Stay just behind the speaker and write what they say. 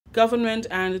Government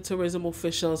and tourism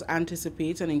officials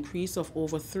anticipate an increase of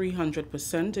over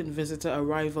 300% in visitor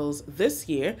arrivals this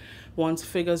year once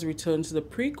figures return to the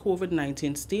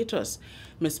pre-COVID-19 status.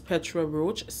 Ms. Petra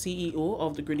Roach, CEO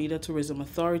of the Grenada Tourism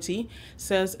Authority,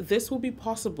 says this will be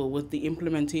possible with the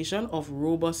implementation of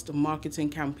robust marketing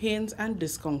campaigns and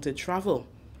discounted travel.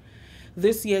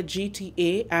 This year,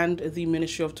 GTA and the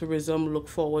Ministry of Tourism look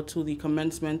forward to the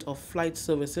commencement of flight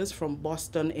services from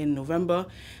Boston in November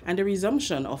and a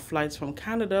resumption of flights from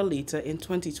Canada later in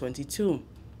 2022.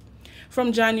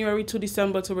 From January to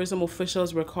December, tourism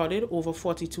officials recorded over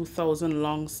 42,000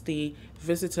 long-stay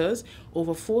visitors,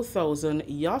 over 4,000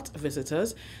 yacht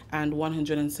visitors, and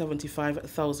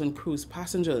 175,000 cruise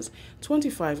passengers.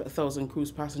 25,000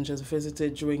 cruise passengers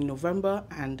visited during November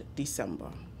and December.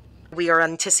 We are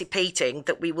anticipating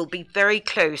that we will be very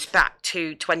close back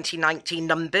to 2019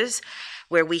 numbers,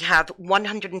 where we have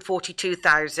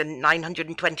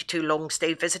 142,922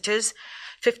 long-stay visitors,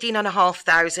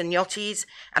 15,500 yachties,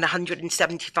 and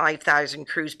 175,000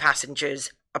 cruise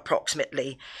passengers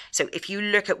approximately. So if you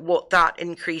look at what that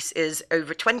increase is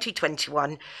over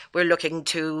 2021, we're looking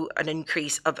to an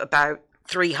increase of about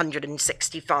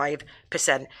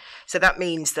 365%. So that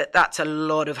means that that's a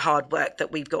lot of hard work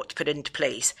that we've got to put into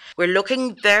place. We're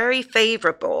looking very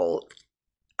favourable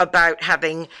about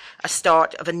having a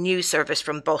start of a new service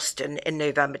from Boston in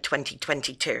November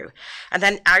 2022. And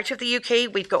then out of the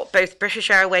UK, we've got both British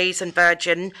Airways and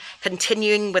Virgin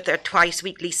continuing with their twice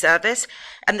weekly service.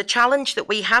 And the challenge that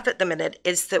we have at the minute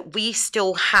is that we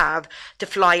still have to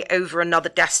fly over another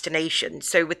destination.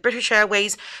 So with British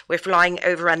Airways, we're flying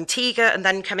over Antigua and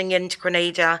then coming into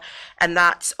Grenada, and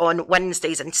that's on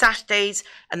Wednesdays and Saturdays.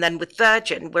 And then with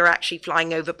Virgin, we're actually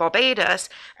flying over Barbados,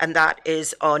 and that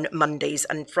is on Mondays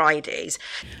and Fridays.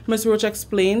 Ms. Roach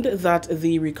explained that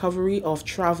the recovery of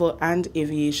travel and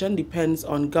aviation depends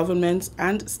on governments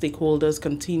and stakeholders'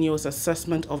 continuous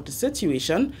assessment of the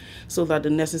situation so that the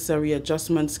necessary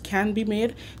adjustments can be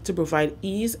made to provide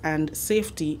ease and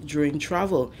safety during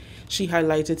travel. She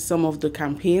highlighted some of the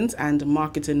campaigns and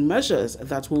marketing measures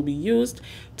that will be used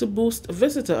to boost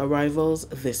visitor arrivals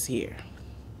this year.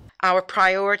 Our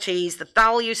priorities, the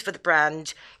values for the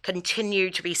brand,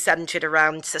 continue to be centred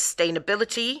around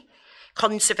sustainability,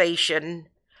 conservation,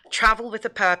 travel with a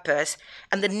purpose,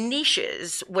 and the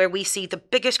niches where we see the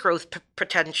biggest growth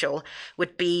potential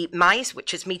would be MICE,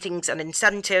 which is meetings and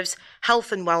incentives,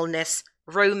 health and wellness,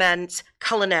 romance,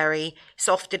 culinary,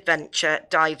 soft adventure,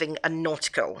 diving, and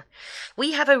nautical.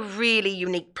 We have a really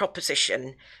unique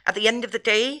proposition. At the end of the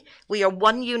day, we are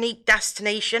one unique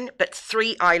destination, but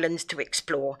 3 islands to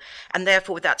explore. And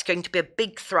therefore, that's going to be a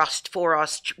big thrust for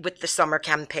us with the summer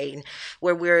campaign,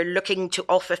 where we're looking to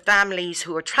offer families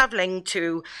who are traveling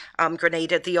to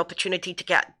Grenada the opportunity to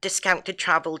get discounted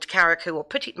travel to Carriacou or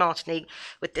Petite Martinique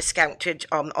with discounted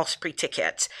Osprey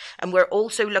tickets. And we're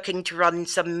also looking to run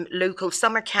some local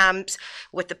summer camps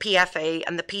with the PFA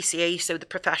and the PCA, so the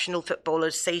Professional Football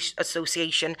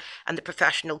Association and the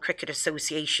Professional Cricket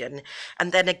Association.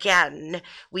 And then again,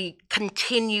 we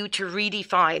continue to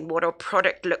redefine what our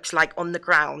product looks like on the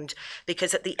ground,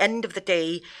 because at the end of the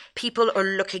day, people are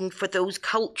looking for those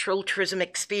cultural tourism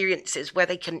experiences where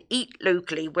they can eat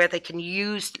locally, where they can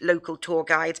use local tour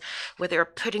guides, where they're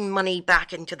putting money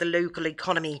back into the local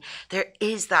economy. There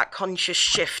is that conscious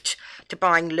shift to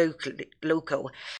buying local.